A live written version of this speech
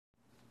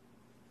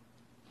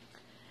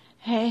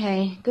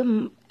Hey,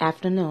 good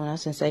afternoon. I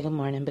was going to say good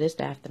morning, but it's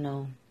the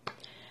afternoon.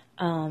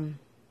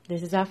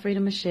 This is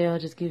Alfreda Michelle,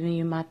 just giving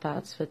you my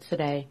thoughts for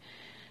today.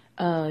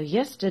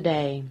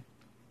 Yesterday,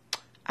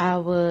 I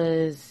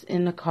was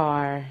in the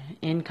car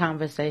in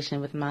conversation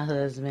with my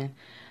husband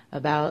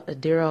about a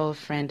dear old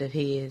friend of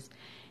his,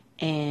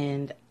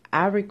 and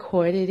I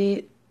recorded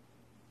it,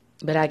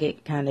 but I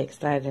get kind of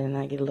excited and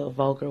I get a little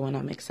vulgar when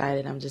I'm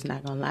excited. I'm just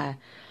not going to lie.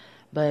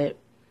 But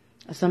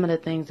some of the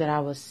things that I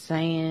was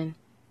saying,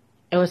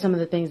 it was some of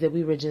the things that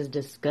we were just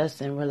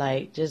discussing were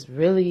like just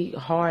really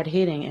hard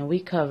hitting, and we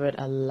covered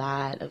a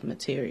lot of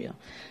material.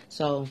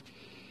 So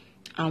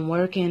I'm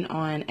working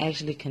on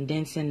actually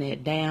condensing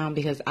it down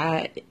because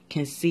I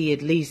can see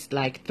at least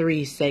like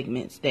 3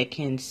 segments that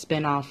can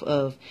spin off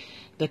of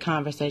the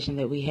conversation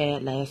that we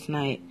had last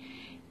night.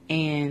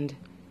 And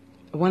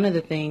one of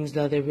the things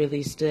though that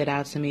really stood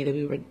out to me that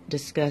we were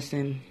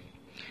discussing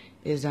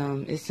is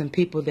some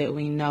people that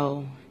we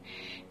know,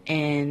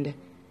 and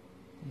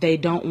they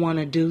don't want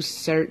to do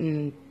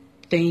certain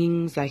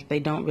things, like they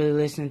don't really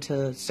listen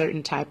to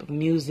certain type of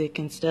music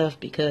and stuff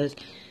because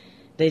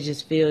they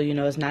just feel,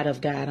 it's not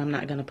of God. I'm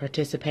not going to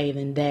participate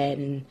in that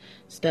and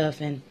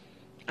stuff. And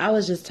I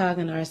was just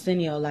talking to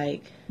Arsenio,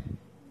 like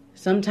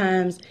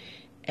sometimes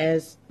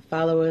as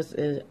followers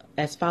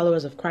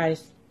of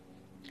Christ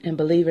and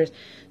believers,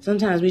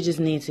 sometimes we just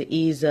need to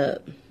ease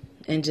up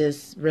and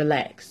just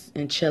relax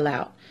and chill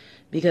out,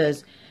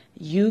 because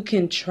you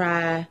can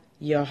try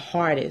your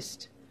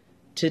hardest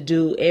to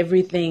do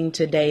everything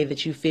today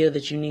that you feel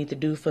that you need to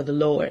do for the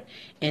Lord.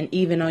 And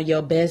even on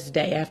your best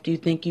day, after you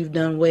think you've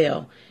done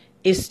well,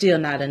 it's still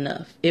not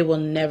enough. It will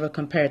never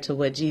compare to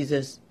what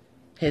Jesus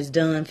has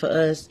done for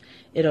us.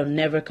 It'll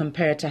never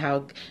compare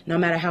to no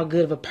matter how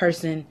good of a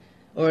person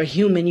or a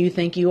human you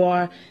think you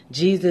are,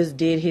 Jesus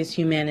did his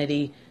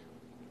humanity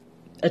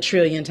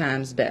 1,000,000,000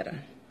 times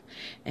better.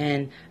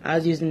 And I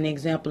was using the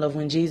example of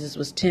when Jesus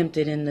was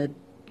tempted in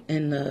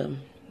the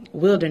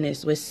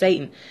wilderness with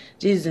Satan.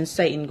 Jesus and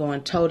Satan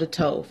going toe to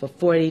toe for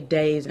 40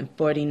 days and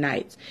 40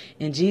 nights.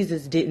 And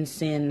Jesus didn't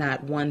sin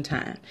not one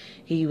time.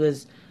 He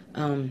was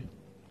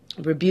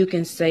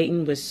rebuking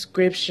Satan with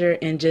scripture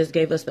and just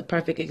gave us the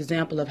perfect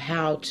example of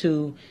how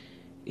to,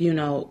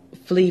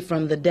 flee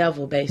from the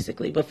devil,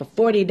 basically. But for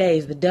 40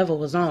 days, the devil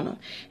was on him.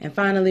 And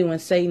finally, when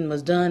Satan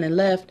was done and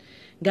left,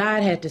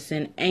 God had to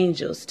send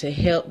angels to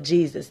help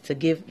Jesus, to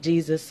give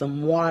Jesus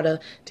some water,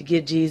 to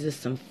give Jesus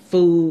some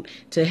food,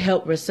 to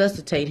help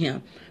resuscitate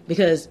him,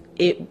 because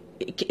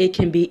it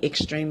can be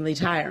extremely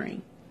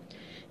tiring.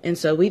 And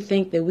so we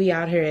think that we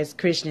out here as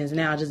Christians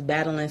now just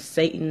battling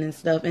Satan and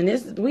stuff, and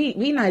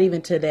we not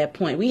even to that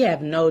point. We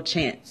have no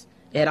chance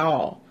at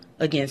all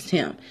against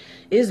him.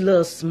 It's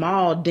little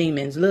small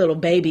demons, little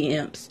baby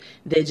imps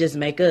that just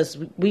make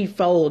we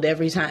fold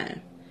every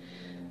time.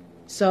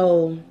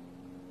 So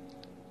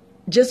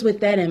just with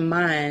that in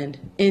mind,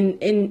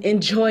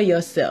 enjoy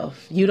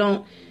yourself.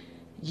 I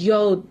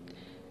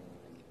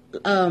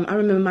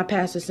remember my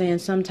pastor saying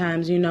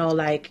sometimes,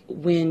 like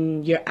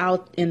when you're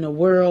out in the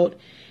world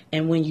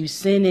and when you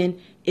sinning,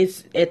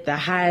 it's at the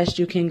highest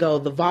you can go.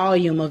 The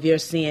volume of your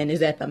sin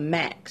is at the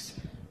max.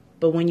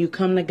 But when you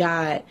come to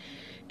God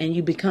and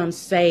you become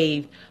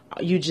saved,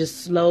 you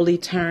just slowly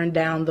turn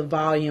down the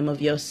volume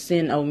of your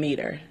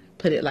sin-o-meter.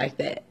 Put it like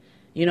that.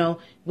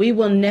 We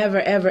will never,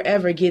 ever,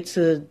 ever get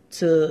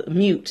to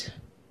mute,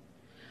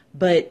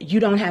 but you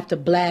don't have to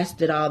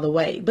blast it all the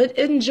way. But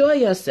enjoy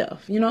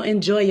yourself,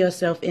 enjoy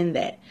yourself in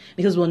that,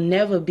 because we'll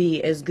never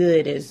be as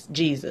good as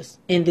Jesus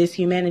in this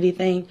humanity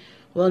thing.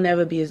 We'll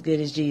never be as good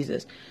as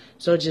Jesus.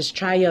 So just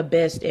try your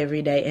best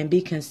every day and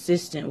be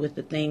consistent with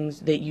the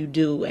things that you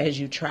do as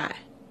you try,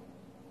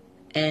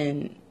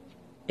 and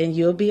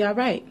you'll be all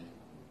right.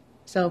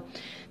 So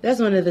that's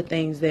one of the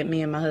things that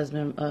me and my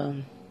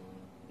husband,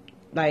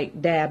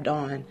 dabbed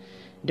on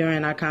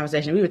during our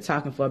conversation. We were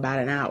talking for about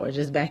an hour,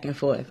 just back and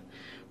forth.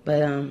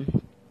 But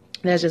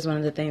that's just one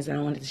of the things that I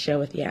wanted to share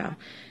with y'all.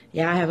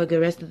 Y'all have a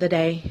good rest of the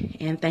day,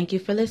 and thank you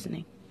for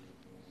listening.